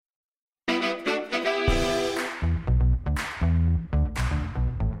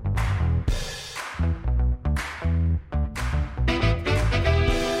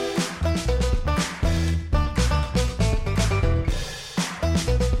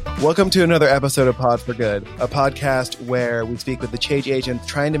Welcome to another episode of Pod for Good, a podcast where we speak with the change agents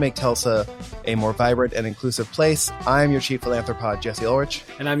trying to make Tulsa a more vibrant and inclusive place. I'm your chief philanthropod, Jesse Ulrich.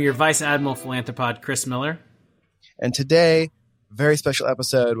 And I'm your vice admiral philanthropod, Chris Miller. And today, very special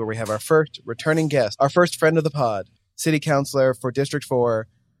episode where we have our first returning guest, our first friend of the pod, City Councilor for District 4,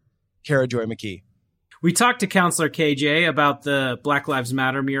 Kara Joy McKee. We talked to Councilor KJ about the Black Lives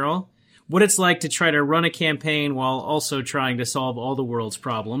Matter mural, what it's like to try to run a campaign while also trying to solve all the world's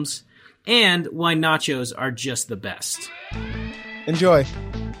problems, and why nachos are just the best. Enjoy.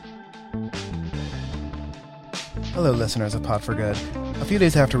 Hello, listeners of Pod for Good. A few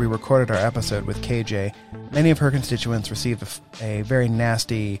days after we recorded our episode with KJ, many of her constituents received a very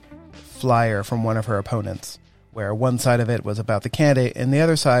nasty flyer from one of her opponents, where one side of it was about the candidate and the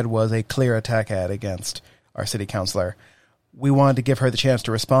other side was a clear attack ad against our city councilor. We wanted to give her the chance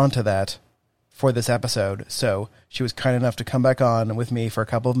to respond to that for this episode, so she was kind enough to come back on with me for a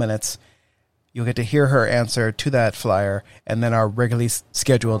couple of minutes. You'll get to hear her answer to that flyer and then our regularly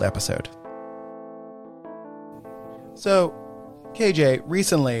scheduled episode. So, KJ,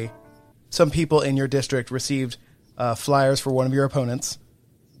 recently, some people in your district received flyers for one of your opponents,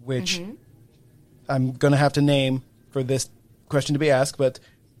 which I'm going to have to name for this question to be asked, but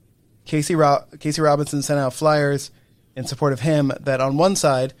Casey Robinson sent out flyers in support of him that on one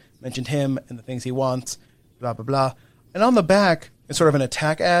side mentioned him and the things he wants, blah, blah, blah. And on the back is sort of an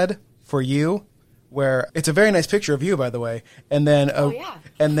attack ad for you, where it's a very nice picture of you, by the way. And then,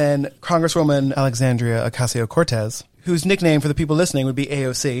 and then Congresswoman Alexandria Ocasio-Cortez, whose nickname for the people listening would be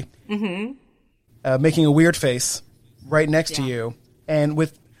AOC, making a weird face right next to you. And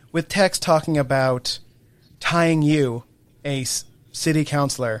with text talking about tying you, a city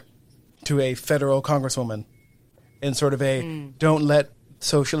councilor, to a federal congresswoman. In sort of a, don't let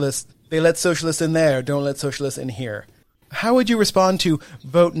socialists, they let socialists in there, don't let socialists in here. How would you respond to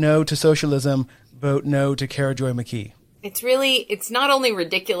vote no to socialism, vote no to Kara Joy McKee? It's not only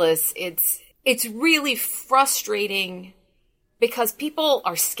ridiculous, it's really frustrating because people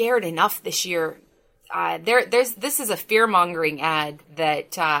are scared enough this year. This is a fear-mongering ad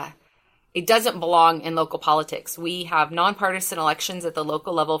that it doesn't belong in local politics. We have nonpartisan elections at the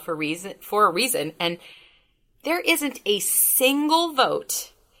local level for a reason, and there isn't a single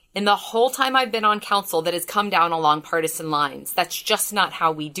vote in the whole time I've been on council that has come down along partisan lines. That's just not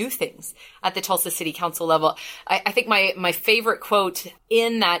how we do things at the Tulsa City Council level. I think my favorite quote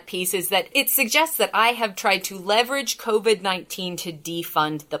in that piece is that it suggests that I have tried to leverage COVID-19 to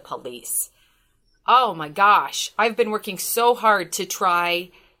defund the police. Oh my gosh. I've been working so hard to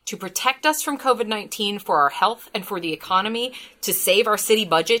try to protect us from COVID-19 for our health and for the economy, to save our city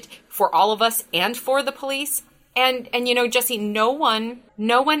budget for all of us and for the police. And you know, Jesse, no one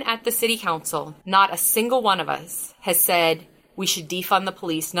at the city council, not a single one of us has said we should defund the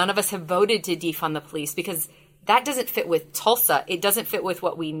police. None of us have voted to defund the police because that doesn't fit with Tulsa. It doesn't fit with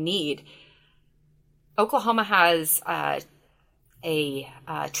what we need. Oklahoma has a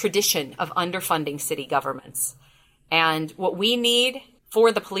tradition of underfunding city governments. And what we need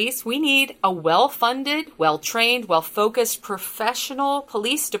for the police, we need a well-funded, well-trained, well-focused, professional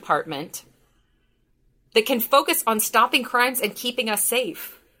police department that can focus on stopping crimes and keeping us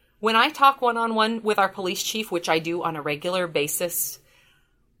safe. When I talk one-on-one with our police chief, which I do on a regular basis,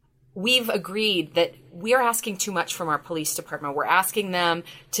 we've agreed that we're asking too much from our police department. We're asking them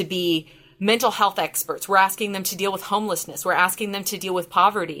to be mental health experts. We're asking them to deal with homelessness. We're asking them to deal with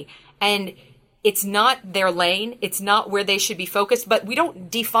poverty. And it's not their lane. It's not where they should be focused. But we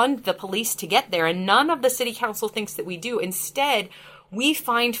don't defund the police to get there. And none of the city council thinks that we do. Instead, we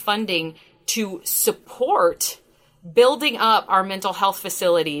find funding to support building up our mental health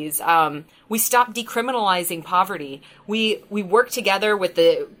facilities. We stop decriminalizing poverty. We work together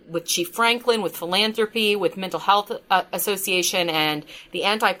with Chief Franklin, with philanthropy, with Mental Health Association, and the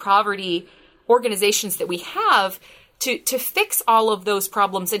anti-poverty organizations that we have to fix all of those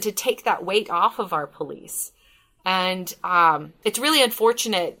problems and to take that weight off of our police. And it's really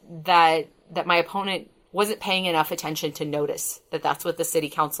unfortunate that my opponent wasn't paying enough attention to notice that that's what the city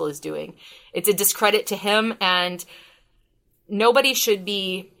council is doing. It's a discredit to him, and nobody should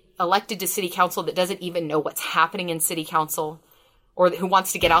be elected to city council that doesn't even know what's happening in city council or who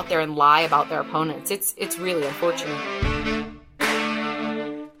wants to get out there and lie about their opponents. It's really unfortunate.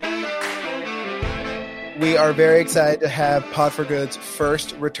 We are very excited to have Pod for Good's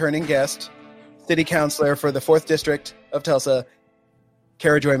first returning guest, City Councilor for the 4th District of Tulsa,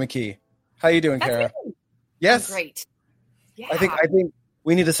 Kara Joy McKee. How you doing, Kara? Yes. I'm great. Yeah. I think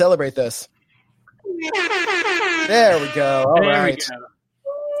we need to celebrate this. There we go. All right.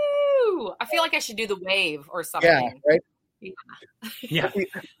 Woo! I feel like I should do the wave or something. Yeah, right? Yeah.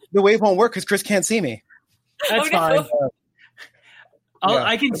 the wave won't work because Chris can't see me. That's no. fine. Yeah.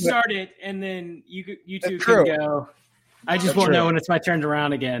 I can start it, and then you two That's can true. go. I just That's won't true. know when it's my turn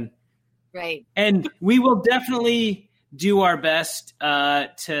around again. Right. And we will definitely do our best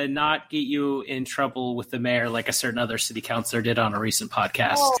to not get you in trouble with the mayor like a certain other city councilor did on a recent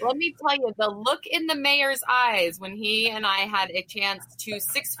podcast. Oh, let me tell you, the look in the mayor's eyes when he and I had a chance to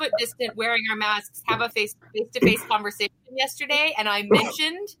 6 foot distant, wearing our masks, have a face-to-face conversation yesterday, and I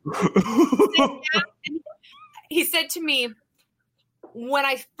mentioned he said to me, when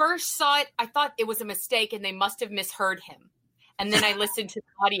I first saw it, I thought it was a mistake and they must have misheard him. And then I listened to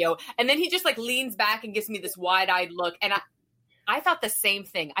the audio, and then he just like leans back and gives me this wide-eyed look. And I thought the same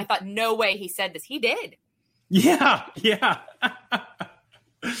thing. I thought, no way he said this. He did. Yeah.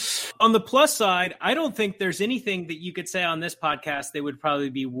 On the plus side, I don't think there's anything that you could say on this podcast that would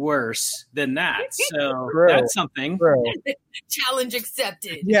probably be worse than that. So True. that's something. True. Challenge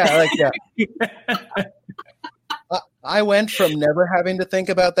accepted. Yeah, I went from never having to think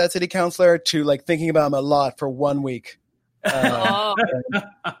about that city councilor to like thinking about him a lot for 1 week. Oh,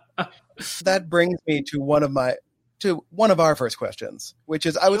 That brings me to one of our first questions, which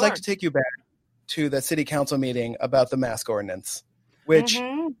is I would like to take you back to the city council meeting about the mask ordinance, which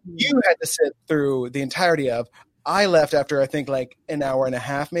you had to sit through the entirety of. I left after I think like an hour and a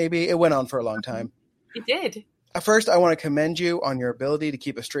half, maybe. It went on for a long time. it did. At first, I want to commend you on your ability to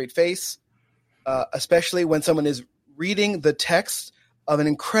keep a straight face, especially when someone is reading the text of an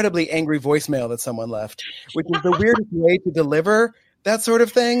incredibly angry voicemail that someone left, which is the weirdest way to deliver that sort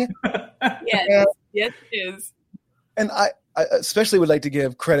of thing. Yes, yes, it is. And I especially would like to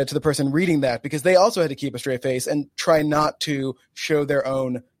give credit to the person reading that because they also had to keep a straight face and try not to show their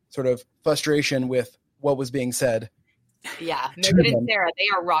own sort of frustration with what was being said. Yeah, Megan and Sarah, they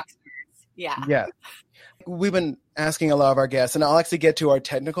are rock stars. Yeah. Yeah. We've been asking a lot of our guests, and I'll actually get to our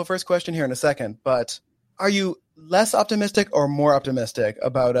technical first question here in a second, but are you less optimistic or more optimistic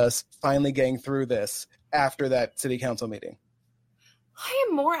about us finally getting through this after that city council meeting? I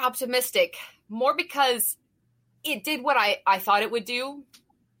am more optimistic, more because it did what I thought it would do.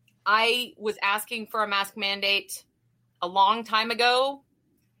 I was asking for a mask mandate a long time ago,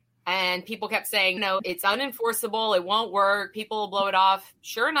 and people kept saying, no, it's unenforceable, it won't work, people will blow it off.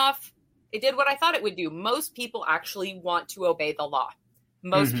 Sure enough, it did what I thought it would do. Most people actually want to obey the law.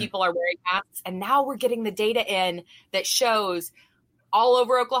 Most people are wearing masks, and now we're getting the data in that shows all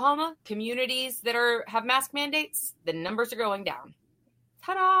over Oklahoma, communities that have mask mandates, the numbers are going down.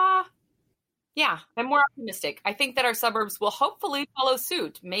 Ta-da! Yeah, I'm more optimistic. I think that our suburbs will hopefully follow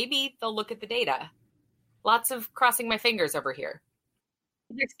suit. Maybe they'll look at the data. Lots of crossing my fingers over here.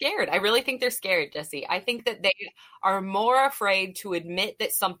 They're scared. I really think they're scared, Jesse. I think that they are more afraid to admit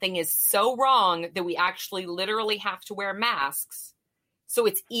that something is so wrong that we actually literally have to wear masks. So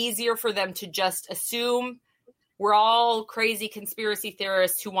it's easier for them to just assume we're all crazy conspiracy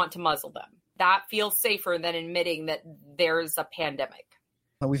theorists who want to muzzle them. That feels safer than admitting that there's a pandemic.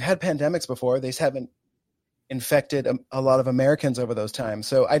 We've had pandemics before. They just haven't infected a lot of Americans over those times.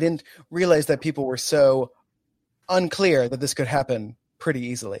 So I didn't realize that people were so unclear that this could happen pretty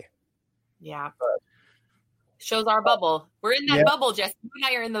easily. Yeah. Shows our bubble. We're in that bubble, Jesse. You and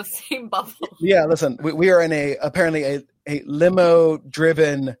I are in the same bubble. Yeah, listen, we are in apparently a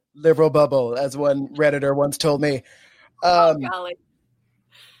limo-driven liberal bubble, as one Redditor once told me. Golly.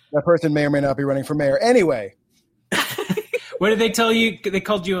 That person may or may not be running for mayor. Anyway. What did they tell you? They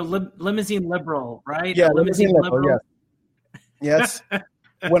called you a limousine liberal, right? Yeah, a limousine liberal. Yes.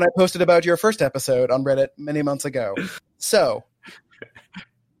 When I posted about your first episode on Reddit many months ago. So,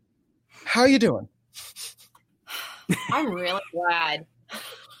 how are you doing? I'm really glad.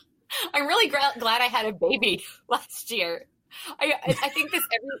 I'm really glad I had a baby last year. I think this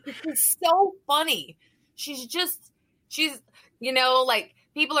is so funny. She's, like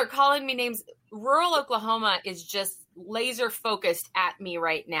people are calling me names. Rural Oklahoma is just laser focused at me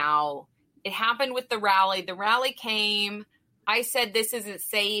right now. It happened with the rally. The rally came. I said, this isn't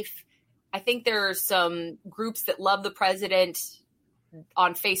safe. I think there are some groups that love the president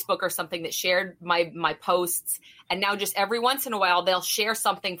on Facebook or something that shared my posts. And now just every once in a while, they'll share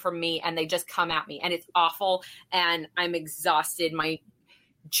something from me and they just come at me and it's awful. And I'm exhausted. My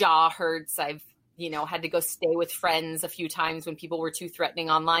jaw hurts. I've, had to go stay with friends a few times when people were too threatening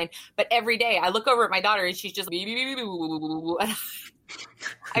online. But every day I look over at my daughter and she's just, I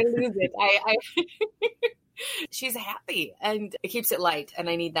lose it. I she's happy and it keeps it light. And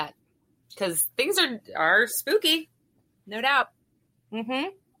I need that because things are spooky. No doubt.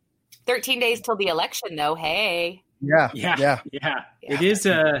 13 days till the election though. Hey. Yeah. It is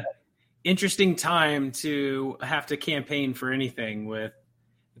a interesting time to have to campaign for anything with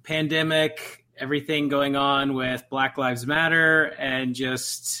pandemic, everything going on with Black Lives Matter, and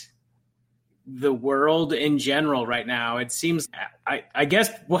just the world in general right now. It seems, I guess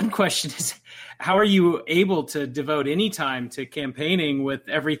one question is, how are you able to devote any time to campaigning with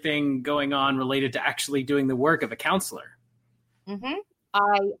everything going on related to actually doing the work of a counselor? Mm-hmm.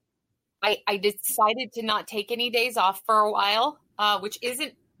 I decided to not take any days off for a while, which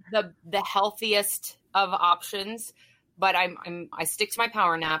isn't the healthiest of options, but I stick to my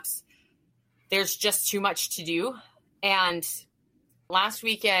power naps. There's just too much to do. And last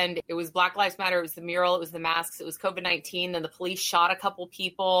weekend, it was Black Lives Matter. It was the mural. It was the masks. It was COVID-19. Then the police shot a couple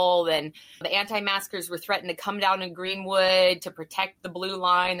people. Then the anti-maskers were threatened to come down in Greenwood to protect the blue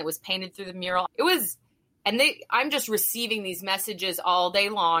line that was painted through the mural. I'm just receiving these messages all day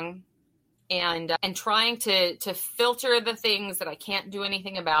long and trying to filter the things that I can't do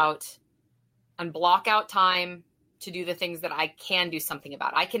anything about and block out time to do the things that I can do something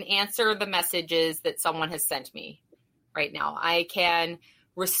about. I can answer the messages that someone has sent me right now. I can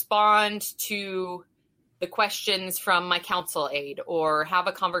respond to the questions from my council aide or have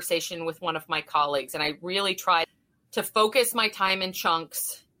a conversation with one of my colleagues. And I really try to focus my time in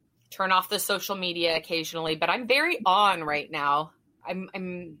chunks, turn off the social media occasionally, but I'm very on right now.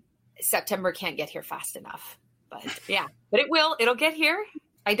 September can't get here fast enough, but it'll get here.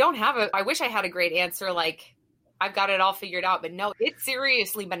 I wish I had a great answer. Like, I've got it all figured out, but no, it's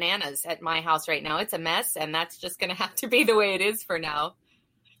seriously bananas at my house right now. It's a mess, and that's just going to have to be the way it is for now.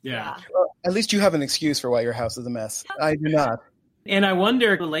 Yeah. Well, at least you have an excuse for why your house is a mess. I do not. And I wonder,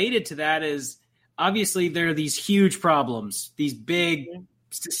 related to that is, obviously there are these huge problems, these big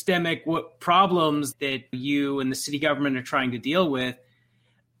systemic problems that you and the city government are trying to deal with.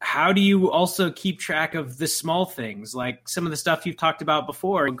 How do you also keep track of the small things, like some of the stuff you've talked about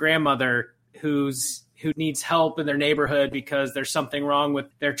before, a grandmother who needs help in their neighborhood because there's something wrong with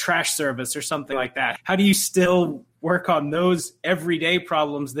their trash service or something like that? How do you still work on those everyday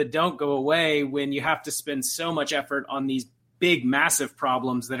problems that don't go away when you have to spend so much effort on these big, massive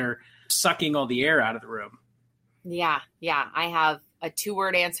problems that are sucking all the air out of the room? Yeah. I have a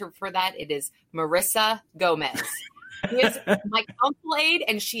 2-word answer for that. It is Marissa Gomez. She is my council aide,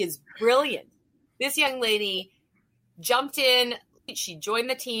 and she is brilliant. This young lady jumped in. She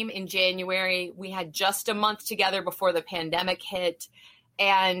joined the team in January. We had just a month together before the pandemic hit,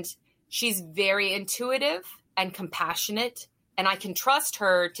 and she's very intuitive and compassionate, and I can trust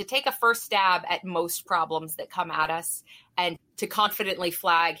her to take a first stab at most problems that come at us and to confidently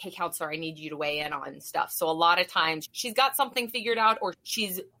flag, hey, counselor, I need you to weigh in on stuff. So a lot of times she's got something figured out, or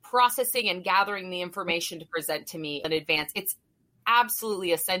she's processing and gathering the information to present to me in advance. It's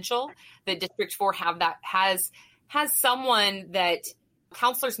absolutely essential that District 4 has someone that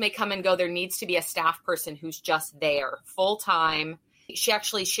counselors may come and go. There needs to be a staff person who's just there full time. She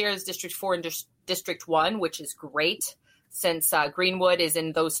actually shares District 4 and District 1, which is great, since Greenwood is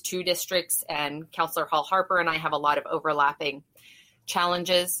in those 2 districts, and Counselor Hall Harper and I have a lot of overlapping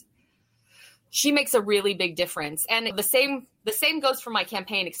challenges. She makes a really big difference. And the same goes for my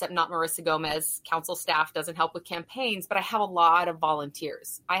campaign, except not Marissa Gomez. Council staff doesn't help with campaigns, but I have a lot of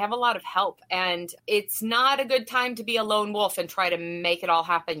volunteers. I have a lot of help, and it's not a good time to be a lone wolf and try to make it all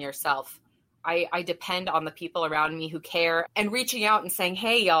happen yourself. I depend on the people around me who care, and reaching out and saying,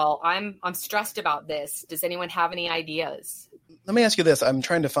 hey, y'all, I'm stressed about this. Does anyone have any ideas? Let me ask you this. I'm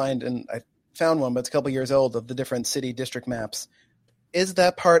trying to find, and I found one, but it's a couple years old, of the different city district maps. Is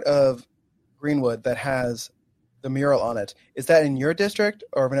that part of Greenwood that has the mural on it? Is that in your district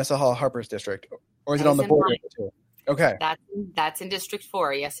or Vanessa Hall Harper's district? Or is it on the border too? Okay. That's in District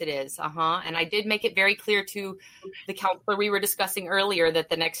 4. Yes, it is. And I did make it very clear to the counselor we were discussing earlier that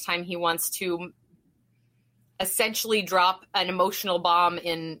the next time he wants to essentially drop an emotional bomb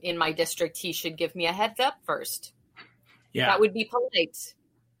in my district, he should give me a heads up first. Yeah. That would be polite.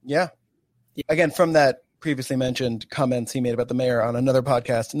 Yeah. Again, from that previously mentioned comments he made about the mayor on another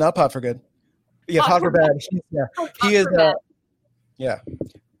podcast, not Pot for Good. Yeah, Pot for Bad. He is.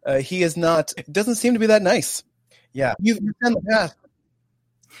 He is not. It doesn't seem to be that nice. Yeah, you've done the past.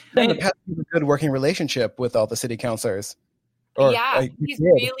 You have a good working relationship with all the city councilors. He's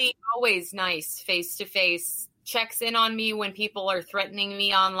really always nice, face to face. Checks in on me when people are threatening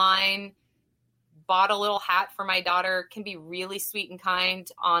me online. Bought a little hat for my daughter. Can be really sweet and kind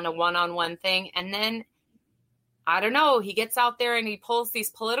on a one-on-one thing, and then I don't know. He gets out there and he pulls these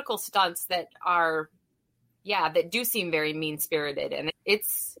political stunts that do seem very mean-spirited, and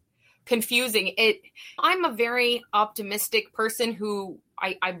it's confusing. I'm a very optimistic person who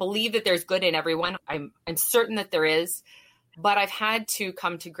I believe that there's good in everyone. I'm certain that there is, But I've had to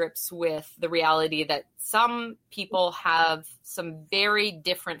come to grips with the reality that some people have some very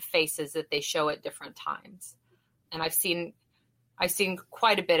different faces that they show at different times. And I've seen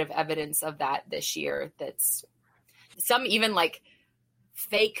quite a bit of evidence of that this year. That's some even like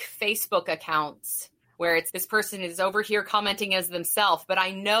fake Facebook accounts where it's this person is over here commenting as themselves, but I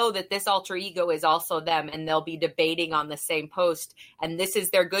know that this alter ego is also them, and they'll be debating on the same post, and this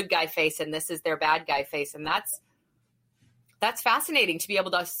is their good guy face and this is their bad guy face. And that's fascinating to be able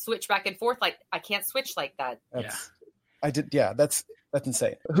to switch back and forth. Like, I can't switch like that. That's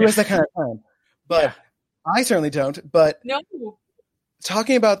insane. Who has that kind of time? But I certainly don't. But no.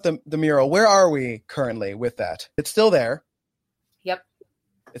 Talking about the mural, where are we currently with that? It's still there. Yep.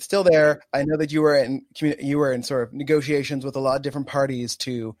 It's still there. I know that you were in sort of negotiations with a lot of different parties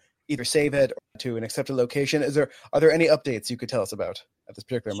to either save it or to an accepted location. Are there any updates you could tell us about at this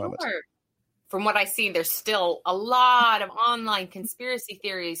particular moment? From what I see, there's still a lot of online conspiracy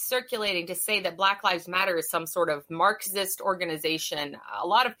theories circulating to say that Black Lives Matter is some sort of Marxist organization. A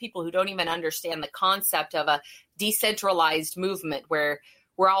lot of people who don't even understand the concept of a decentralized movement where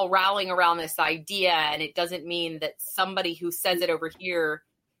we're all rallying around this idea, and it doesn't mean that somebody who says it over here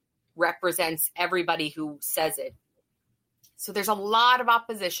represents everybody who says it. So there's a lot of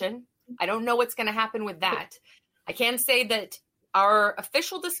opposition. I don't know what's going to happen with that. I can say that our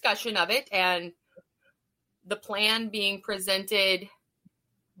official discussion of it and the plan being presented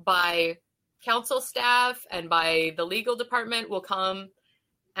by council staff and by the legal department will come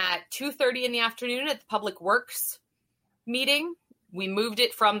at 2:30 in the afternoon at the Public Works meeting. We moved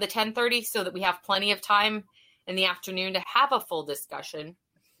it from the 10:30 so that we have plenty of time in the afternoon to have a full discussion.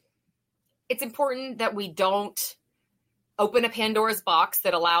 It's important that we don't open a Pandora's box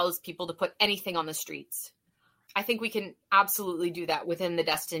that allows people to put anything on the streets. I think we can absolutely do that within the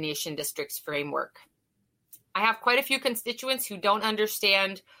Destination Districts framework. I have quite a few constituents who don't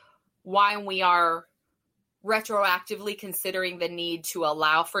understand why we are retroactively considering the need to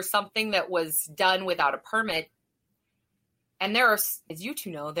allow for something that was done without a permit. And there are, as you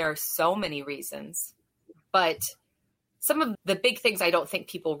two know, there are so many reasons. But some of the big things I don't think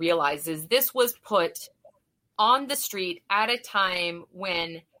people realize is this was put on the street at a time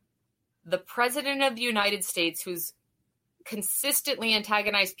when the president of the United States, who's consistently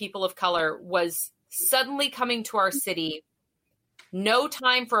antagonized people of color, was suddenly coming to our city. No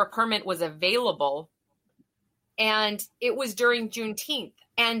time for a permit was available. And it was during Juneteenth.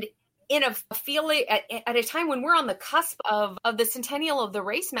 And in a feeling at a time when we're on the cusp of the centennial of the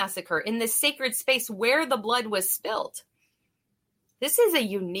race massacre, in this sacred space where the blood was spilled. This is a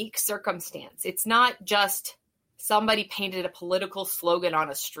unique circumstance. It's not just somebody painted a political slogan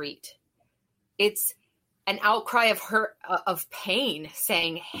on a street. It's an outcry of pain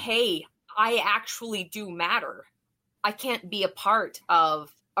saying, hey, I actually do matter. I can't be a part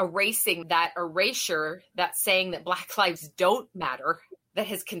of erasing that erasure that's saying that Black lives don't matter, that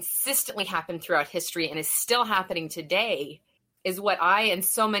has consistently happened throughout history and is still happening today, is what I and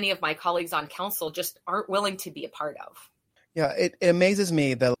so many of my colleagues on council just aren't willing to be a part of. Yeah, it amazes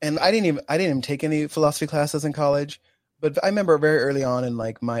me that, and I didn't even take any philosophy classes in college, but I remember very early on in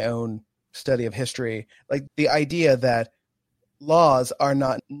like my own study of history, like the idea that laws are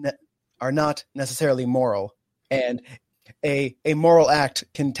not necessarily moral, and a moral act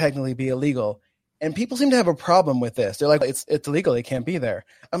can technically be illegal. And people seem to have a problem with this. They're like, it's illegal. It can't be there.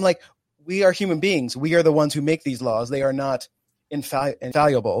 I'm like, we are human beings. We are the ones who make these laws. They are not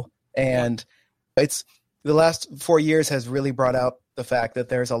infallible. And it's the last 4 years has really brought out the fact that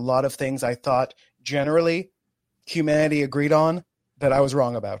there's a lot of things I thought generally humanity agreed on that I was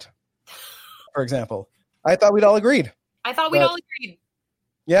wrong about. For example, I thought we'd all agreed.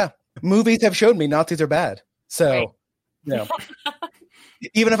 Yeah. Movies have showed me Nazis are bad. So, right. You know,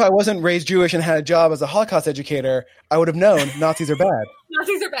 even if I wasn't raised Jewish and had a job as a Holocaust educator, I would have known Nazis are bad.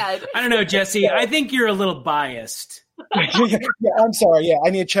 Nazis are bad. I don't know, Jesse. I think you're a little biased. Yeah, I'm sorry. Yeah, I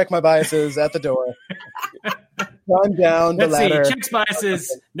need to check my biases at the door. Run down the ladder. Let's see. Checks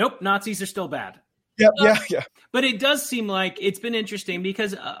biases. Nope, Nazis are still bad. Yep, yeah. But it does seem like it's been interesting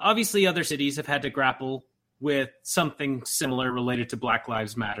because obviously other cities have had to grapple with something similar related to Black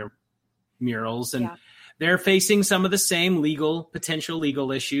Lives Matter murals. And they're facing some of the same potential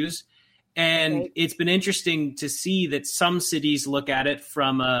legal issues. And It's been interesting to see that some cities look at it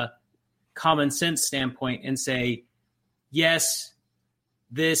from a common sense standpoint and say, yes,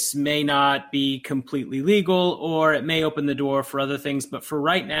 this may not be completely legal, or it may open the door for other things. But for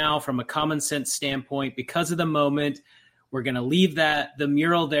right now, from a common sense standpoint, because of the moment, we're going to leave the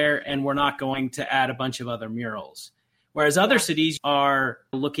mural there, and we're not going to add a bunch of other murals. Whereas other cities are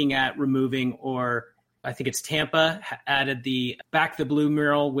looking at removing or I think it's Tampa, added the Back the Blue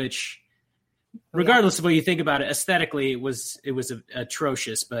mural, which, regardless of what you think about it, aesthetically, it was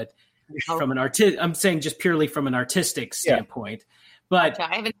atrocious. But from I'm saying just purely from an artistic standpoint. But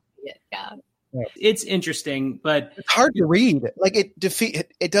I haven't seen it. Yeah. It's interesting, but it's hard to read. Like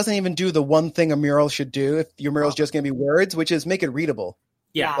it doesn't even do the one thing a mural should do. If your mural is just going to be words, which is make it readable.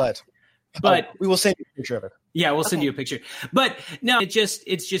 Yeah. But we will send you a picture of it. Yeah, we'll send you a picture. But no, it's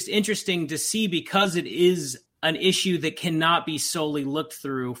just interesting to see, because it is an issue that cannot be solely looked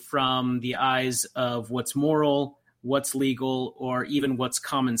through from the eyes of what's moral, what's legal, or even what's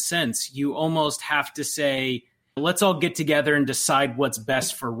common sense. You almost have to say, let's all get together and decide what's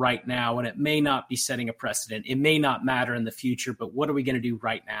best for right now. And it may not be setting a precedent. It may not matter in the future, but what are we going to do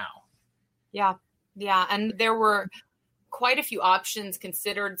right now? Yeah. Yeah. And there were quite a few options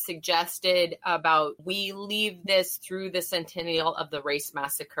considered, suggested about we leave this through the centennial of the race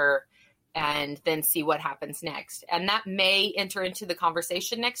massacre and then see what happens next. And that may enter into the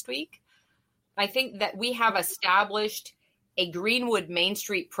conversation next week. I think that we have established a Greenwood Main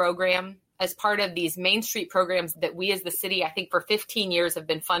Street program as part of these Main Street programs that we as the city, I think for 15 years have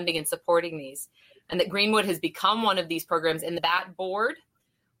been funding and supporting these. And that Greenwood has become one of these programs, and that board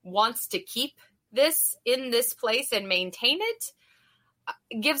wants to keep this in this place and maintain it.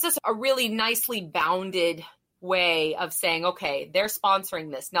 It gives us a really nicely bounded way of saying, okay, they're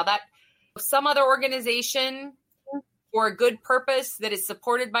sponsoring this. Now that some other organization for a good purpose that is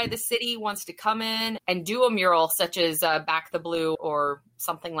supported by the city wants to come in and do a mural such as Back the Blue or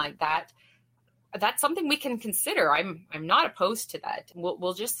something like that, that's something we can consider. I'm not opposed to that.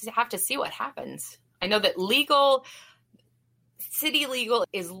 We'll just have to see what happens. I know that city legal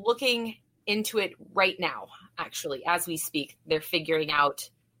is looking into it right now, actually, as we speak. They're figuring out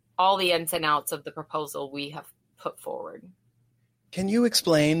all the ins and outs of the proposal we have put forward. Can you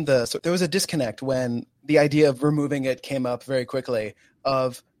explain so there was a disconnect when the idea of removing it came up very quickly,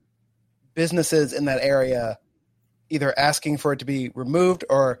 of businesses in that area either asking for it to be removed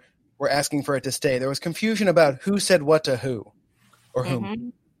or were asking for it to stay. There was confusion about who said what to who or whom. Mm-hmm.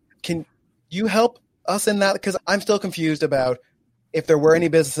 Can you help us in that? Because I'm still confused about if there were any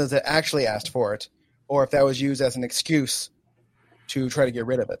businesses that actually asked for it, or if that was used as an excuse to try to get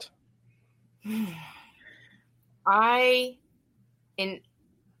rid of it.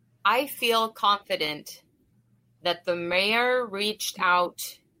 I feel confident that the mayor reached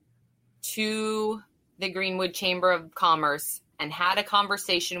out to the Greenwood Chamber of Commerce and had a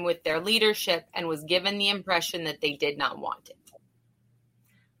conversation with their leadership and was given the impression that they did not want it.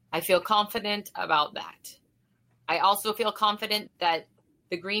 I feel confident about that. I also feel confident that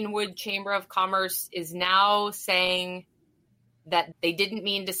the Greenwood Chamber of Commerce is now saying that they didn't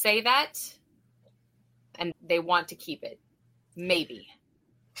mean to say that and they want to keep it. Maybe.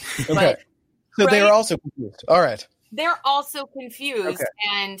 Okay. But, so right, they're also confused. All right. They're also confused. Okay.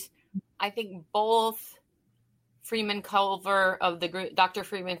 And I think both Dr. Freeman Culver of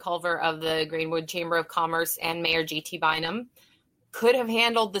the Greenwood Chamber of Commerce and Mayor G.T. Bynum could have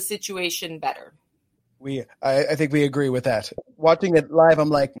handled the situation better. I think we agree with that. Watching it live, I'm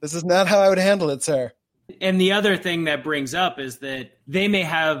like, this is not how I would handle it, sir. And the other thing that brings up is that they may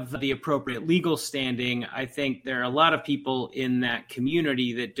have the appropriate legal standing. I think there are a lot of people in that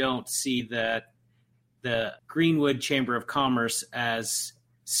community that don't see the Greenwood Chamber of Commerce as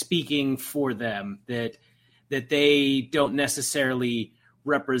speaking for them, that they don't necessarily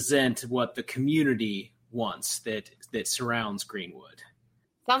represent what the community wants that surrounds Greenwood.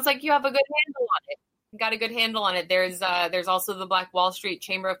 Sounds like you have a good handle on it. Got a good handle on it. There's also the Black Wall Street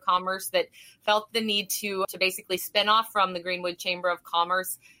Chamber of Commerce that felt the need to basically spin off from the Greenwood Chamber of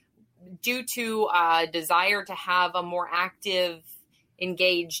Commerce due to a desire to have a more active,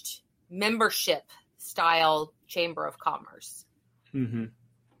 engaged membership style Chamber of Commerce. Mm-hmm.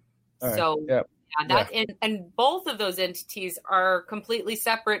 So and both of those entities are completely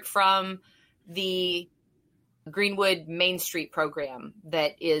separate from the Greenwood Main Street program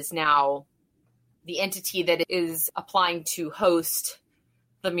that is now the entity that is applying to host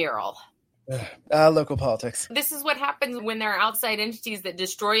the mural. Local politics. This is what happens when there are outside entities that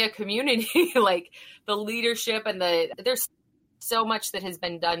destroy a community, like the leadership and there's so much that has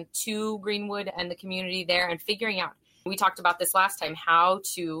been done to Greenwood and the community there, and figuring out, we talked about this last time, how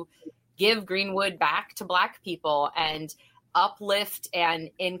to give Greenwood back to Black people and uplift and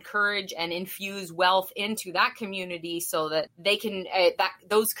encourage and infuse wealth into that community so that they can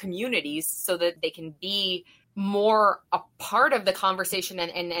those communities so that they can be more a part of the conversation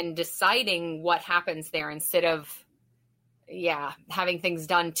and deciding what happens there instead of having things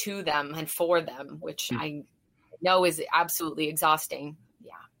done to them and for them, which I know is absolutely exhausting.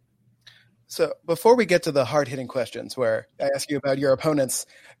 So before we get to the hard-hitting questions where I ask you about your opponents,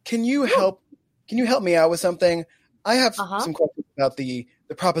 can you help me out with something? I have some questions about the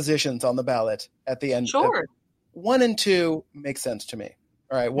propositions on the ballot at the end. Sure. 1 and 2 make sense to me.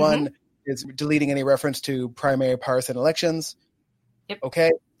 All right. 1 is deleting any reference to primary partisan elections. Yep.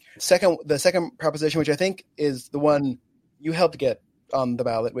 Okay. The second proposition, which I think is the one you helped get on the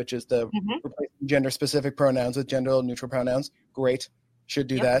ballot, which is the replacing gender-specific pronouns with gender-neutral pronouns. Great. Should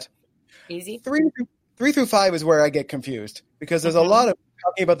do that. Easy. 3 through 5 is where I get confused because there's a lot of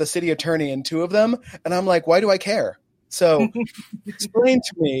talking about the city attorney in 2 of them, and I'm like, why do I care? So explain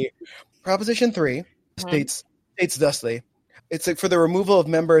to me. Proposition 3 states thusly, it's for the removal of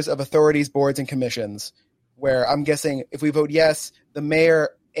members of authorities, boards, and commissions, where I'm guessing if we vote yes, the mayor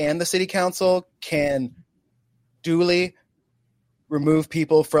and the city council can duly remove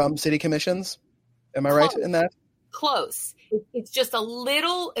people from city commissions. Am I right in that? Close. It's just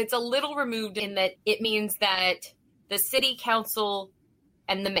it's a little removed in that it means that the city council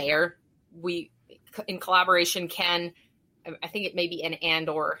and the mayor, we in collaboration can, I think it may be an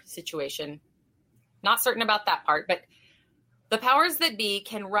and/or situation. Not certain about that part, but the powers that be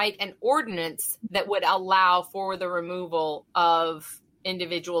can write an ordinance that would allow for the removal of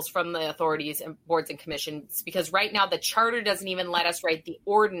individuals from the authorities and boards and commissions, because right now the charter doesn't even let us write the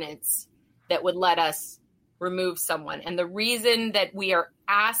ordinance that would let us remove someone. And the reason that we are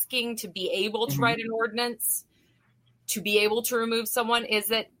asking to be able to write an ordinance to be able to remove someone is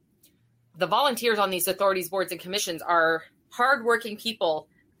that the volunteers on these authorities, boards, and commissions are hardworking people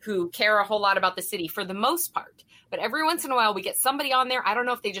who care a whole lot about the city for the most part. But every once in a while we get somebody on there. I don't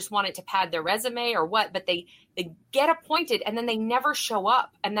know if they just want it to pad their resume or what, but they get appointed and then they never show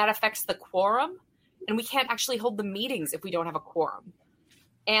up. And that affects the quorum. And we can't actually hold the meetings if we don't have a quorum.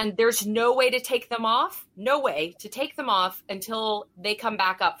 And there's no way to take them off until they come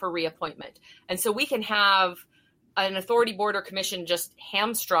back up for reappointment. And so we can have an authority, board, or commission just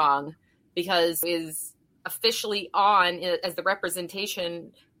hamstrung because it is officially on as the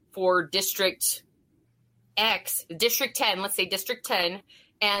representation for District X, District 10, let's say District 10,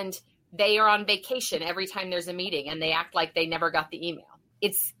 and they are on vacation every time there's a meeting and they act like they never got the email.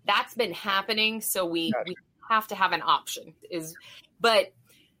 That's been happening, so we have to have an option. But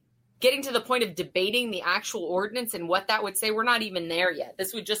getting to the point of debating the actual ordinance and what that would say, we're not even there yet.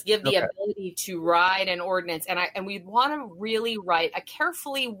 This would just give the ability to write an ordinance. And we want to really write a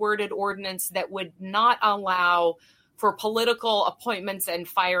carefully worded ordinance that would not allow for political appointments and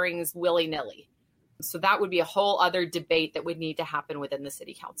firings willy-nilly. So that would be a whole other debate that would need to happen within the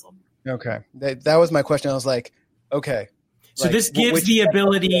city council. Okay. That was my question. I was like, okay. So this gives the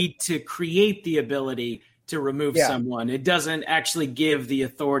ability to create the ability to remove someone. It doesn't actually give the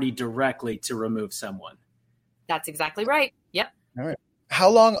authority directly to remove someone. That's exactly right. Yep. All right. How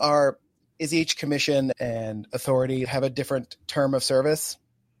long is each commission and authority have a different term of service?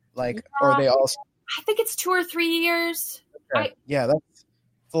 Or are they all? I think it's 2 or 3 years. Okay. That's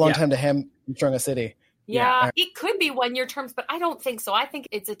a long time to hamstrung a city. Yeah, it could be 1-year terms, but I don't think so. I think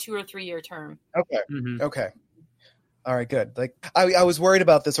it's a 2 or 3 year term. Okay. Mm-hmm. Okay. All right, good. I was worried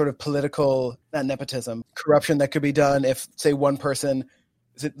about the sort of political, not nepotism, corruption that could be done if, say, one person,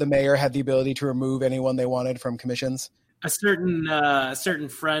 the mayor, had the ability to remove anyone they wanted from commissions. A certain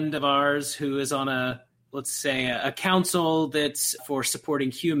friend of ours who is on a council that's for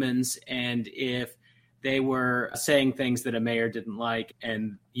supporting humans, and if they were saying things that a mayor didn't like,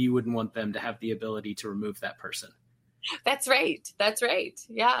 and you wouldn't want them to have the ability to remove that person. That's right.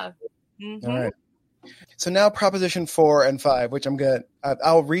 Yeah. Mm-hmm. All right. So now Proposition 4 and 5, which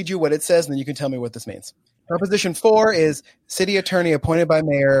I'll read you what it says, and then you can tell me what this means. Proposition 4 is city attorney appointed by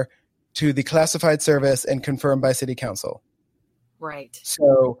mayor to the classified service and confirmed by city council. Right.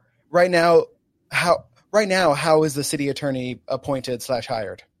 So right now, how is the city attorney appointed /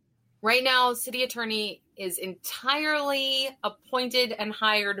 hired? Right now, city attorney is entirely appointed and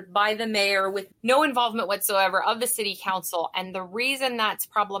hired by the mayor with no involvement whatsoever of the city council. And the reason that's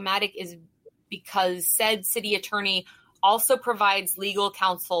problematic is because said city attorney also provides legal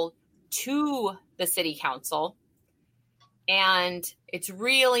counsel to the city council. And it's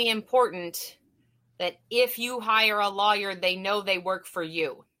really important that if you hire a lawyer, they know they work for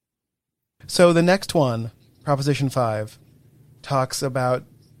you. So the next one, Proposition 5, talks about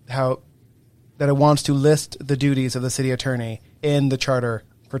how that it wants to list the duties of the city attorney in the charter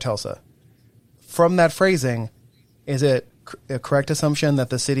for Tulsa. From that phrasing, is it a correct assumption that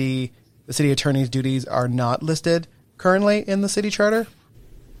the city attorney's duties are not listed currently in the city charter?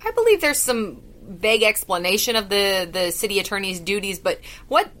 I believe there's some vague explanation of the city attorney's duties, but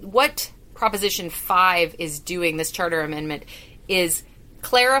what Proposition 5 is doing, this charter amendment, is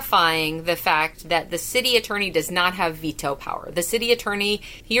clarifying the fact that the city attorney does not have veto power. The city attorney,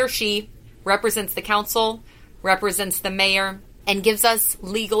 he or she, represents the council, represents the mayor, and gives us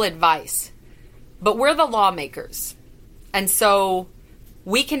legal advice. But we're the lawmakers. And so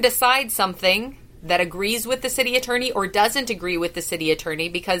we can decide something that agrees with the city attorney or doesn't agree with the city attorney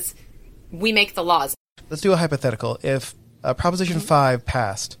because we make the laws. Let's do a hypothetical. If Proposition 5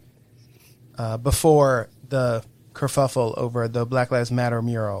 passed before the kerfuffle over the Black Lives Matter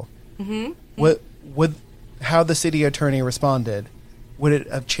mural, would how the city attorney responded, would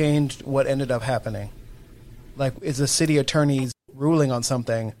it have changed what ended up happening? Like, is the city attorney's ruling on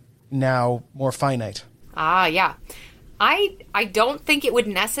something now more finite? Yeah. I don't think it would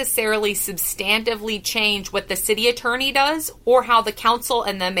necessarily substantively change what the city attorney does or how the council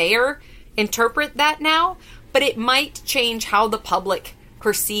and the mayor interpret that now, but it might change how the public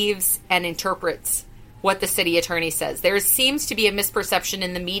perceives and interprets what the city attorney says. There seems to be a misperception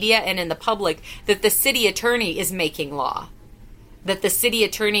in the media and in the public that the city attorney is making law, that the city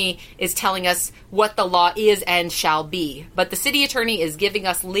attorney is telling us what the law is and shall be. But the city attorney is giving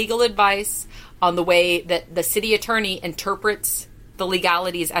us legal advice on the way that the city attorney interprets the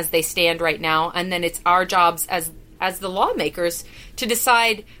legalities as they stand right now. And then it's our jobs as the lawmakers to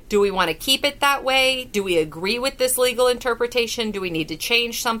decide, do we want to keep it that way? Do we agree with this legal interpretation? Do we need to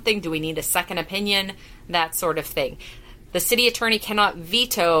change something? Do we need a second opinion? That sort of thing. The city attorney cannot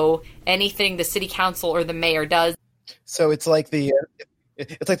veto anything the city council or the mayor does. So it's like the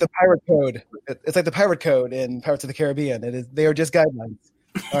pirate code. It's like the pirate code in Pirates of the Caribbean. They are just guidelines.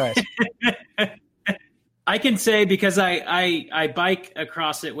 All right. I can say, because I bike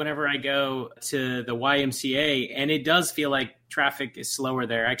across it whenever I go to the YMCA, and it does feel like traffic is slower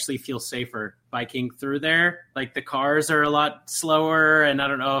there. I actually feel safer biking through there. Like, the cars are a lot slower, and I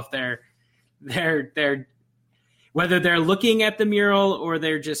don't know if they're whether they're looking at the mural or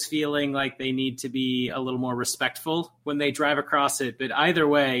they're just feeling like they need to be a little more respectful when they drive across it. But either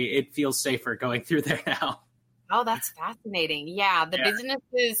way, it feels safer going through there now. Oh, that's fascinating. Yeah,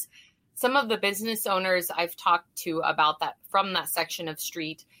 businesses, some of the business owners I've talked to about that from that section of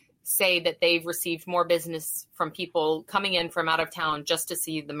street say that they've received more business from people coming in from out of town just to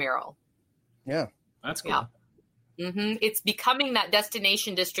see the mural. Yeah, that's cool. Yeah. It's becoming that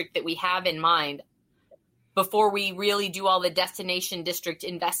destination district that we have in mind before we really do all the destination district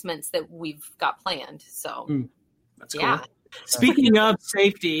investments that we've got planned. So that's cool. Yeah. Speaking of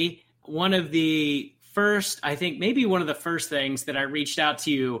safety, one of the first, I think maybe one of the first things that I reached out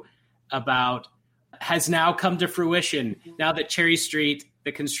to you about has now come to fruition. Now that Cherry Street,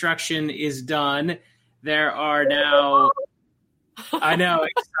 the construction is done, there are now, I know,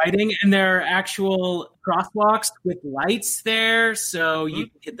 exciting, and there are actual crosswalks with lights there, so you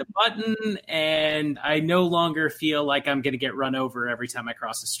can hit the button, and I no longer feel like I'm going to get run over every time I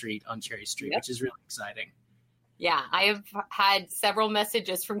cross the street on Cherry Street, which is really exciting. Yeah, I have had several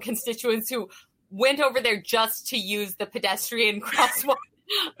messages from constituents who went over there just to use the pedestrian crosswalk.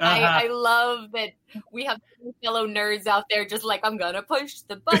 I love that we have fellow nerds out there just like, I'm going to push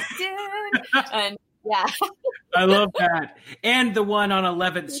the button. And yeah. I love that. And the one on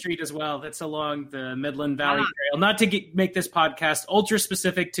 11th Street as well. That's along the Midland Valley Trail. Not to make this podcast ultra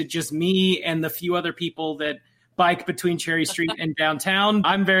specific to just me and the few other people that bike between Cherry Street and downtown.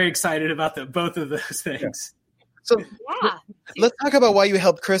 I'm very excited about both of those things. Yeah. So let's talk about why you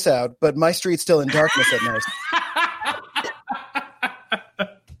helped Chris out, but my street's still in darkness at night.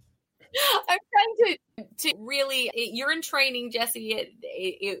 I'm trying to really, you're in training, Jesse,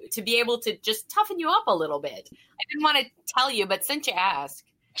 to be able to just toughen you up a little bit. I didn't want to tell you, but since you asked.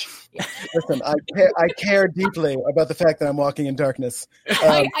 Yeah. Listen, I care deeply about the fact that I'm walking in darkness. I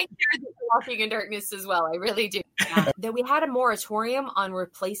care that you're walking in darkness as well. I really do. Yeah. That we had a moratorium on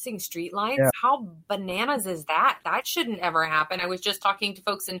replacing streetlights. Yeah. How bananas is that? That shouldn't ever happen. I was just talking to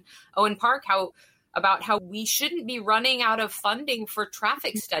folks in Owen Park about how we shouldn't be running out of funding for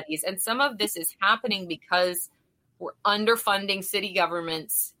traffic studies. And some of this is happening because we're underfunding city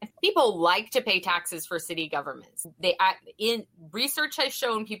governments. People like to pay taxes for city governments. Research has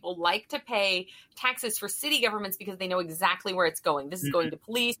shown people like to pay taxes for city governments because they know exactly where it's going. This is going to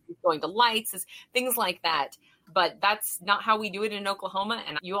police, it's going to lights, things like that. But that's not how we do it in Oklahoma.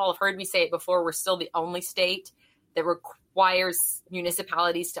 And you all have heard me say it before. We're still the only state that requires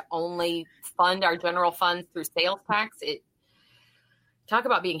municipalities to only fund our general funds through sales tax. Talk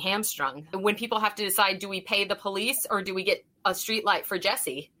about being hamstrung. When people have to decide, do we pay the police or do we get a street light for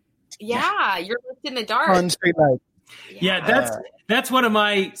Jesse? Yeah, you're left in the dark. On street light. Yeah, that's one of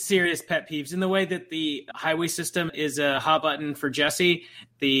my serious pet peeves. In the way that the highway system is a hot button for Jesse,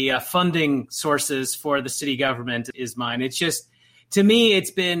 the funding sources for the city government is mine. It's just to me,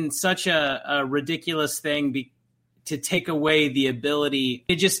 it's been such a ridiculous thing to take away the ability.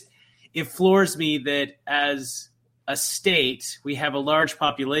 It floors me that as a state, we have a large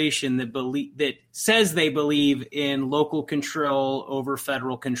population that says they believe in local control over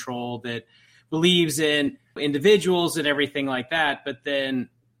federal control, that believes in individuals and everything like that, but then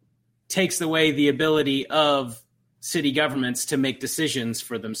takes away the ability of city governments to make decisions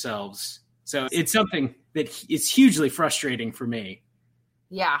for themselves. So it's something that is hugely frustrating for me.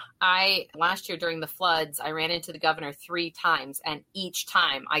 Yeah, last year during the floods, I ran into the governor 3 times, and each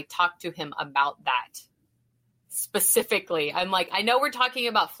time I talked to him about that. Specifically, I'm like, I know we're talking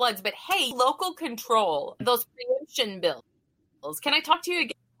about floods, but hey, local control, those preemption bills. Can I talk to you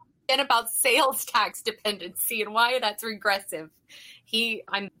again about sales tax dependency and why that's regressive?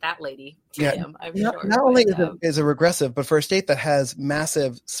 I'm that lady to him, I'm sure. Not only is it regressive, but for a state that has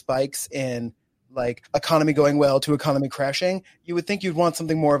massive spikes in like economy going well to economy crashing, you would think you'd want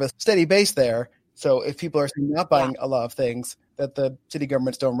something more of a steady base there. So if people are not buying a lot of things, that the city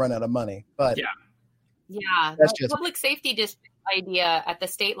governments don't run out of money. But yeah, that's just public safety district idea at the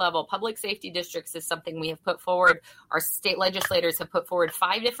state level. Public safety districts is something we have put forward. Our state legislators have put forward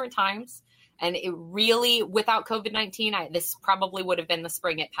 5 different times. And it really, without COVID-19, this probably would have been the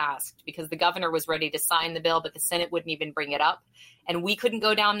spring it passed, because the governor was ready to sign the bill, but the Senate wouldn't even bring it up. And we couldn't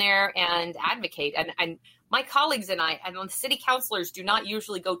go down there and advocate. And my colleagues and the city councilors do not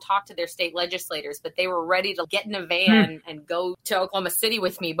usually go talk to their state legislators, but they were ready to get in a van and go to Oklahoma City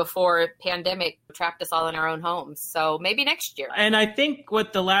with me before pandemic trapped us all in our own homes. So maybe next year. And I think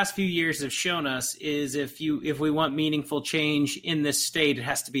what the last few years have shown us is if we want meaningful change in this state, it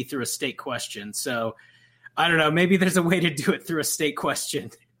has to be through a state question. So I don't know, maybe there's a way to do it through a state question.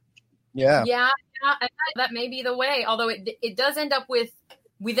 Yeah, that may be the way. Although it does end up with,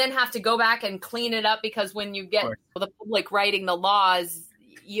 we then have to go back and clean it up, because when you get the public writing the laws,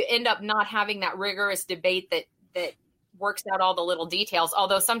 you end up not having that rigorous debate that works out all the little details.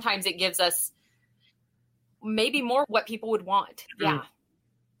 Although sometimes it gives us maybe more what people would want. Yeah.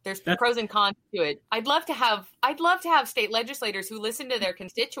 There's pros and cons to it. I'd love to have state legislators who listen to their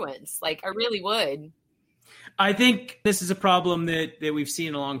constituents. Like, I really would. I think this is a problem that we've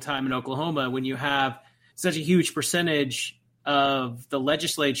seen a long time in Oklahoma, when you have such a huge percentage of the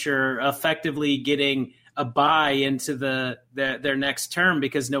legislature effectively getting a buy into their next term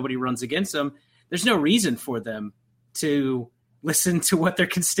because nobody runs against them. There's no reason for them to listen to what their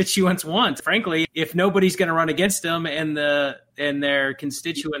constituents want. Frankly, if nobody's going to run against them and their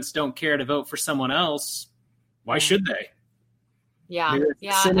constituents don't care to vote for someone else, why should they? Yeah.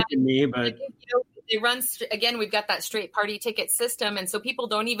 It's cynic in me, but they run again. We've got that straight party ticket system, and so people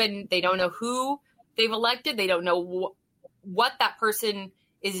don't know who they've elected. They don't know what that person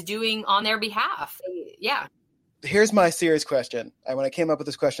is doing on their behalf. Yeah. Here's my serious question. When I came up with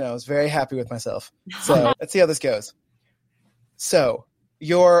this question, I was very happy with myself. So let's see how this goes. So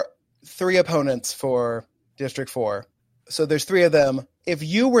your 3 opponents for District 4. So there's 3 of them. If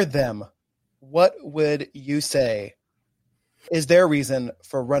you were them, what would you say is their reason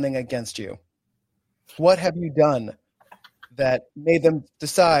for running against you? What have you done that made them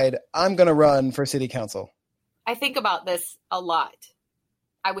decide, I'm going to run for city council? I think about this a lot.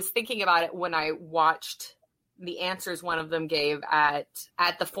 I was thinking about it when I watched the answers one of them gave at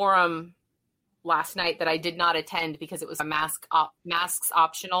the forum last night that I did not attend because it was a masks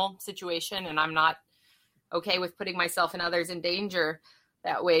optional situation, and I'm not okay with putting myself and others in danger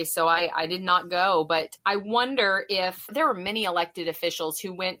that way. So I did not go. But I wonder if there were many elected officials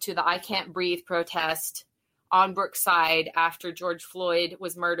who went to the I Can't Breathe protest on Brookside after George Floyd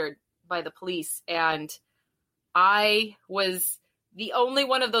was murdered by the police. And I was the only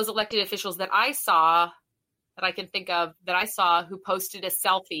one of those elected officials that I saw, that I can think of, that I saw who posted a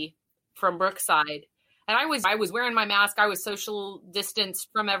selfie from Brookside. And I was wearing my mask. I was social distanced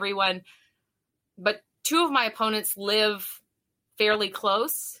from everyone. But 2 of my opponents live fairly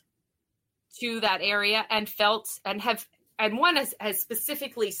close to that area and one has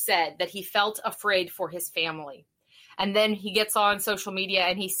specifically said that he felt afraid for his family. And then he gets on social media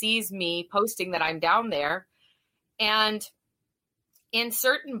and he sees me posting that I'm down there. And in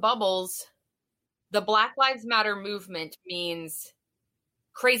certain bubbles, the Black Lives Matter movement means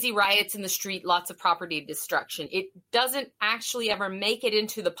crazy riots in the street, lots of property destruction. It doesn't actually ever make it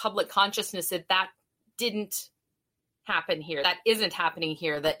into the public consciousness that didn't happen here. That isn't happening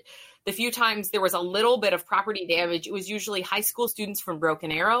here. That the few times there was a little bit of property damage, it was usually high school students from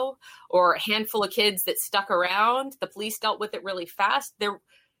Broken Arrow or a handful of kids that stuck around. The police dealt with it really fast.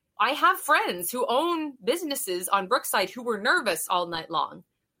 I have friends who own businesses on Brookside who were nervous all night long,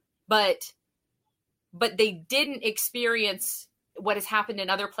 but they didn't experience what has happened in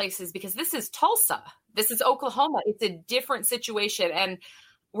other places, because this is Tulsa. This is Oklahoma. It's a different situation. And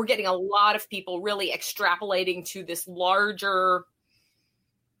we're getting a lot of people really extrapolating to this larger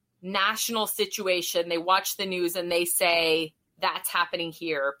national situation. They watch the news and they say, that's happening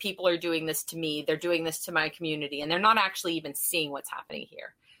here. People are doing this to me. They're doing this to my community. And they're not actually even seeing what's happening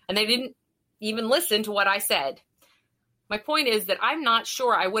here. And they didn't even listen to what I said. My point is that I'm not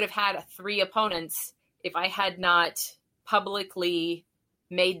sure I would have had 3 opponents if I had not publicly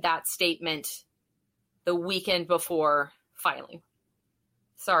made that statement the weekend before filing.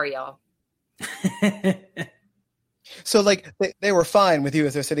 Sorry, y'all. So, like, they were fine with you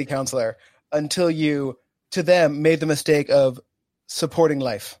as their city councilor until you, to them, made the mistake of supporting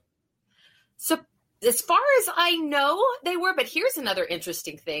life. So, as far as I know, they were. But here's another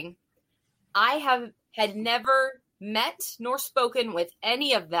interesting thing. I had never met nor spoken with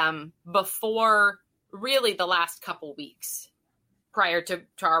any of them before really the last couple weeks prior to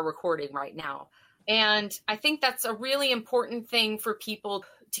our recording right now. And I think that's a really important thing for people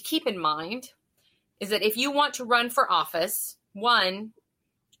to keep in mind, is that if you want to run for office, one,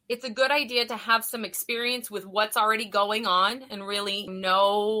 it's a good idea to have some experience with what's already going on and really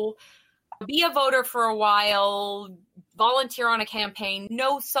be a voter for a while, volunteer on a campaign,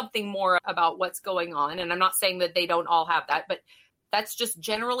 know something more about what's going on. And I'm not saying that they don't all have that, but that's just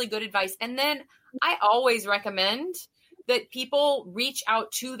generally good advice. And then I always recommend that people reach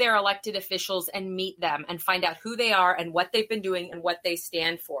out to their elected officials and meet them and find out who they are and what they've been doing and what they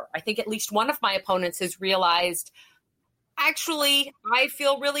stand for. I think at least one of my opponents has realized, actually, I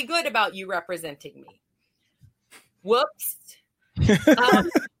feel really good about you representing me. Whoops.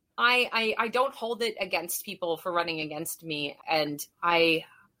 I don't hold it against people for running against me. And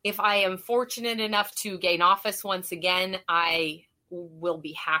if I am fortunate enough to gain office once again, I will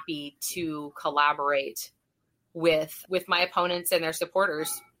be happy to collaborate with my opponents and their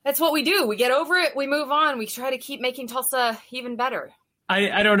supporters. That's what we do. We get over it. We move on. We try to keep making Tulsa even better.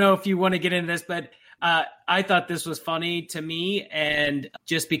 I don't know if you want to get into this, but I thought this was funny to me, and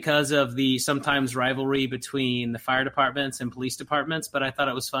just because of the sometimes rivalry between the fire departments and police departments. But I thought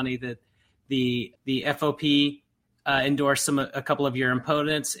it was funny that the FOP endorsed a couple of your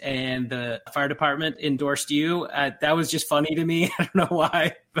opponents, and the fire department endorsed you. That was just funny to me. I don't know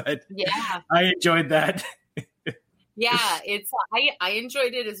why, but yeah, I enjoyed that. Yeah, I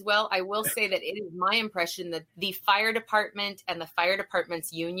enjoyed it as well. I will say that it is my impression that the fire department and the fire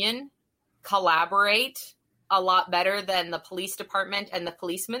department's union collaborate a lot better than the police department and the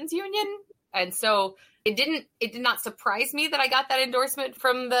policemen's union. And so it did not surprise me that I got that endorsement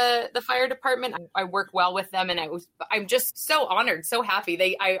from the fire department. I worked well with them, and I'm just so honored, so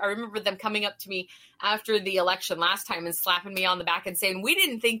happy. I remember them coming up to me after the election last time and slapping me on the back and saying, "We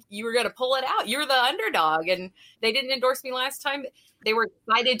didn't think you were going to pull it out. You're the underdog." And they didn't endorse me last time. They were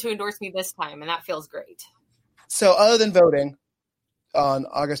excited to endorse me this time, and that feels great. So other than voting on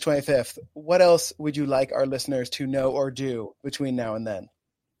August 25th, what else would you like our listeners to know or do between now and then?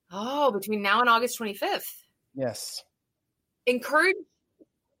 Oh, between now and August 25th. Yes. Encourage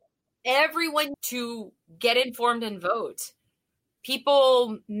everyone to get informed and vote.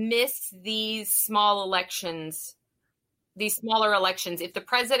 People miss these smaller elections. If the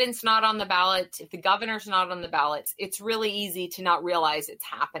president's not on the ballot, if the governor's not on the ballot, it's really easy to not realize it's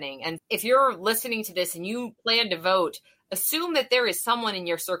happening. And if you're listening to this and you plan to vote, assume that there is someone in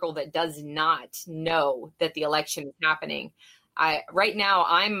your circle that does not know that the election is happening. Right now,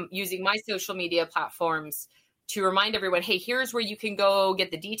 I'm using my social media platforms to remind everyone, hey, here's where you can go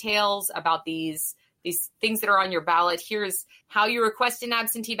get the details about these things that are on your ballot. Here's how you request an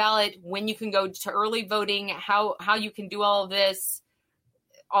absentee ballot, when you can go to early voting, how you can do all of this,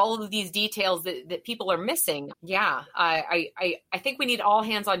 all of these details that people are missing. Yeah, I think we need all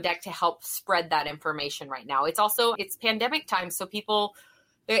hands on deck to help spread that information right now. It's pandemic time, so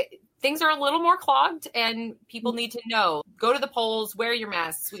things are a little more clogged, and people need to know. Go to the polls, wear your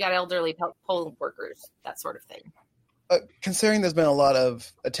masks. We got elderly poll workers, that sort of thing. Considering there's been a lot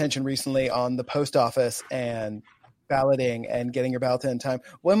of attention recently on the post office and balloting and getting your ballot in time,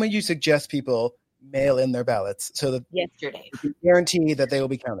 when would you suggest people mail in their ballots so that yesterday you can guarantee that they will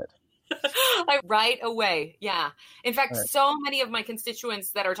be counted? Right away. Yeah. In fact, right. So many of my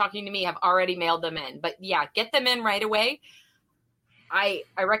constituents that are talking to me have already mailed them in. But yeah, get them in right away. I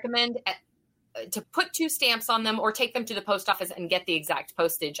recommend to put 2 stamps on them or take them to the post office and get the exact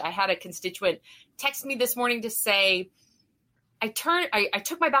postage. I had a constituent text me this morning to say, I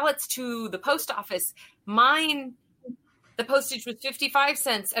took my ballots to the post office. Mine the postage was 55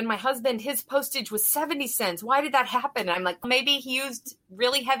 cents and my husband, his postage was 70 cents. Why did that happen? And I'm like, maybe he used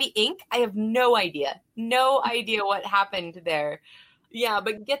really heavy ink. I have no idea. No idea what happened there. Yeah,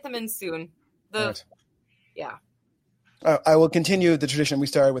 but get them in soon. Right. Yeah. I will continue the tradition we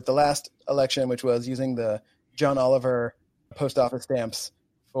started with the last election, which was using the John Oliver post office stamps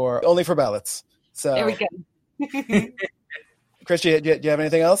only for ballots. So there we go. Chris, do you have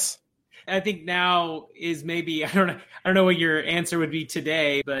anything else? I think now is maybe, I don't know what your answer would be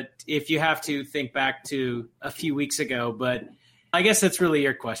today, but if you have to think back to a few weeks ago, but I guess that's really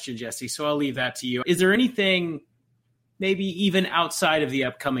your question, Jesse. So I'll leave that to you. Is there anything maybe even outside of the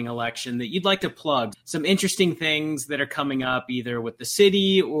upcoming election that you'd like to plug? Some interesting things that are coming up either with the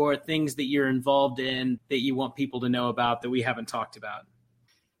city or things that you're involved in that you want people to know about that we haven't talked about?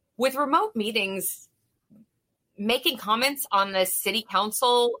 With remote meetings, making comments on the city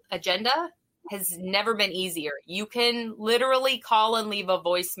council agenda has never been easier. You can literally call and leave a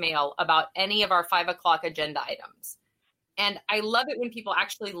voicemail about any of our 5 o'clock agenda items. And I love it when people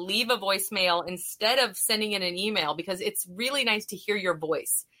actually leave a voicemail instead of sending in an email, because it's really nice to hear your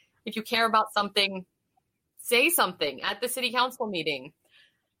voice. If you care about something, say something at the city council meeting.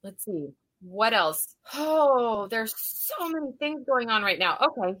 Let's see. What else? Oh, there's so many things going on right now.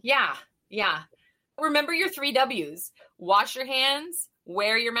 Okay. Yeah. Remember your 3 W's. Wash your hands,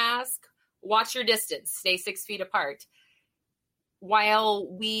 wear your mask, watch your distance, stay 6 feet apart. While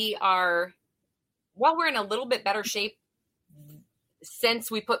we're in a little bit better shape since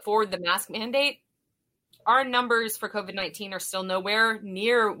we put forward the mask mandate, our numbers for COVID-19 are still nowhere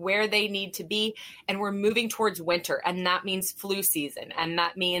near where they need to be. And we're moving towards winter. And that means flu season. And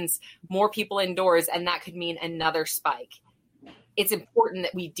that means more people indoors. And that could mean another spike. It's important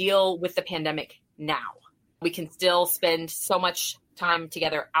that we deal with the pandemic now. We can still spend so much time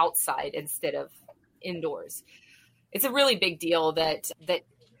together outside instead of indoors. It's a really big deal that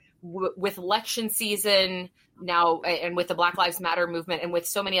with election season now, and with the Black Lives Matter movement, and with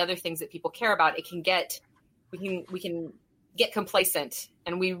so many other things that people care about, we can get complacent,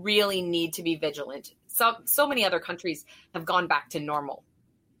 and we really need to be vigilant. So many other countries have gone back to normal.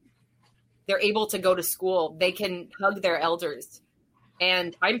 They're able to go to school. They can hug their elders.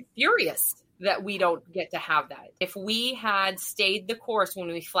 And I'm furious that we don't get to have that. If we had stayed the course when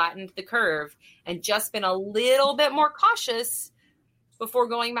we flattened the curve and just been a little bit more cautious before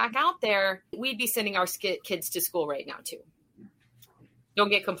going back out there, we'd be sending our kids to school right now too. Don't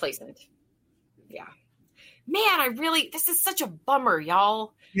get complacent. Yeah. Man, this is such a bummer,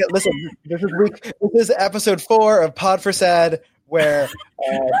 y'all. Yeah, listen, this is episode 4 of Pod for Sad, where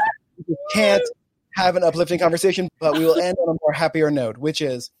we can't have an uplifting conversation, but we will end on a more happier note, which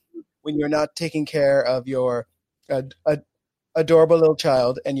is when you're not taking care of your adorable little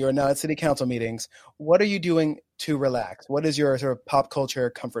child and you're not at city council meetings, what are you doing to relax? What is your sort of pop culture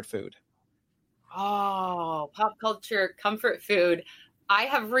comfort food? Oh, pop culture comfort food. I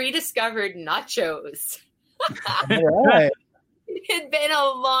have rediscovered nachos. All right. It had been a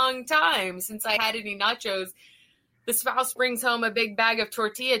long time since I had any nachos. The spouse brings home a big bag of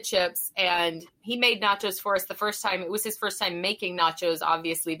tortilla chips, and he made nachos for us the first time. It was his first time making nachos,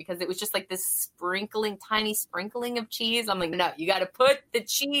 obviously, because it was just like this tiny sprinkling of cheese. I'm like, no, you got to put the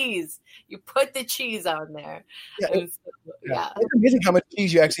cheese. You put the cheese on there. Yeah, it's amazing how much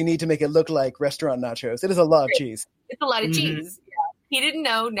cheese you actually need to make it look like restaurant nachos. It is a lot of cheese. It's a lot of cheese. Yeah. He didn't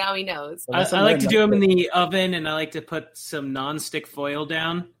know. Now he knows. I like to do them in the oven, and I like to put some nonstick foil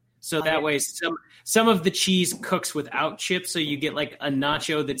down. So that way some of the cheese cooks without chips, so you get like a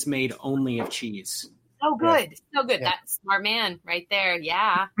nacho that's made only of cheese. Oh, good. Yeah. So good. Yeah. That's smart man right there.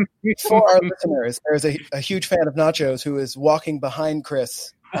 Yeah. For our listeners, there's a huge fan of nachos who is walking behind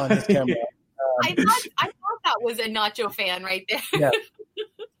Chris on his camera. I thought that was a nacho fan right there. Yeah.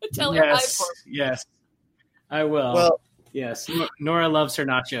 Tell her yes. I will. Well, yes. Nora loves her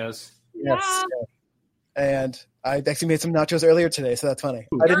nachos. Yes. Yeah. And I actually made some nachos earlier today, so that's funny.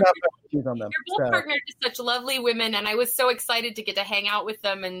 I did not put cheese on them. You're both partnered to such lovely women, and I was so excited to get to hang out with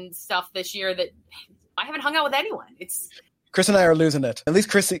them and stuff this year that I haven't hung out with anyone. Chris and I are losing it. At least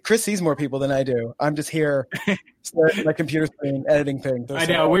Chris sees more people than I do. I'm just here staring at my computer screen editing things. I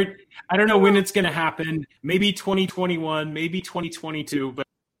know. I don't know when it's going to happen. Maybe 2021, maybe 2022, but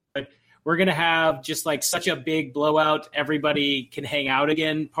we're going to have just like such a big blowout. Everybody can hang out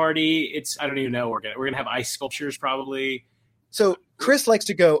again party. I don't even know. We're going to have ice sculptures probably. So Chris likes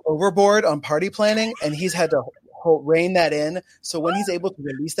to go overboard on party planning, and he's had to rein that in. So when he's able to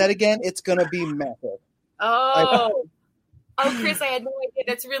release that again, it's going to be massive. Oh, Chris, I had no idea.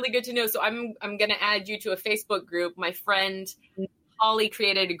 That's really good to know. So I'm going to add you to a Facebook group. My friend Holly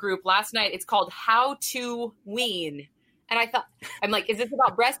created a group last night. It's called How to Wean. And I'm like, is this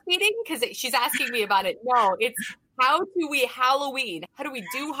about breastfeeding? Because she's asking me about it. No, it's how do we Halloween? How do we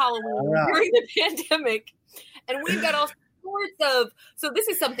do Halloween during the pandemic? And we've got all sorts of, so this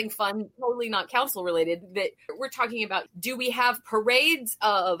is something fun, totally not council related, that we're talking about. Do we have parades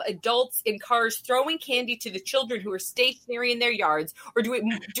of adults in cars throwing candy to the children who are stationary in their yards? Or do we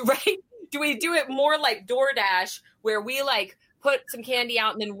do it more like DoorDash, where we like put some candy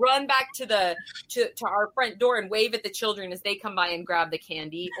out and then run back to our front door and wave at the children as they come by and grab the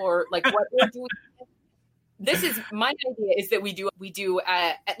candy? Or like what do we? This is my idea, is that we do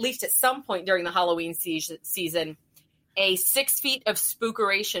at least at some point during the Halloween season, a 6 feet of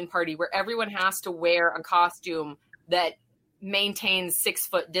spookeration party where everyone has to wear a costume that maintains 6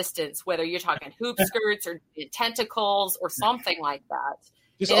 foot distance, whether you're talking hoop skirts or tentacles or something like that.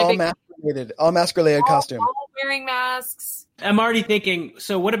 Just all mask-related costume. All wearing masks. I'm already thinking,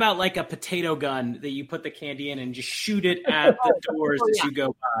 so what about like a potato gun that you put the candy in and just shoot it at the doors as you go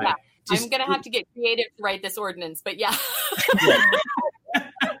by? Yeah. I'm going to have to get creative to write this ordinance, but yeah.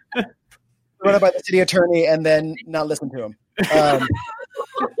 Run it by the city attorney and then not listen to him.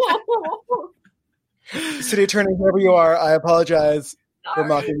 City attorney, whoever you are, I apologize for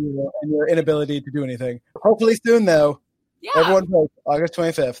mocking you and your inability to do anything. Hopefully soon, though. Yeah. Everyone vote August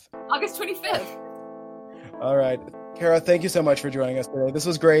 25th. August 25th. All right. Kara, thank you so much for joining us today. This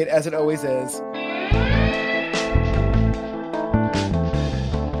was great, as it always is.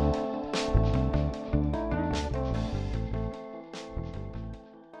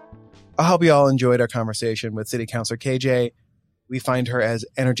 I hope you all enjoyed our conversation with City Councilor KJ. We find her as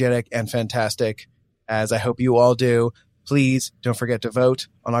energetic and fantastic, as I hope you all do. Please don't forget to vote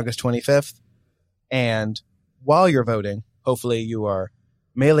on August 25th. And while you're voting, hopefully you are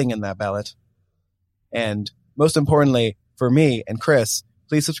mailing in that ballot. And most importantly, for me and Chris,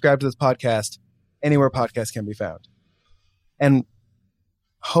 please subscribe to this podcast anywhere podcasts can be found. And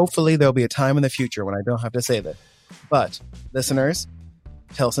hopefully there'll be a time in the future when I don't have to say this. But listeners,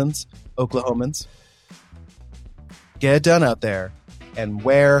 Telsons, Oklahomans, get it done out there and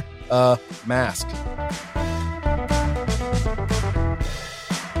wear a mask.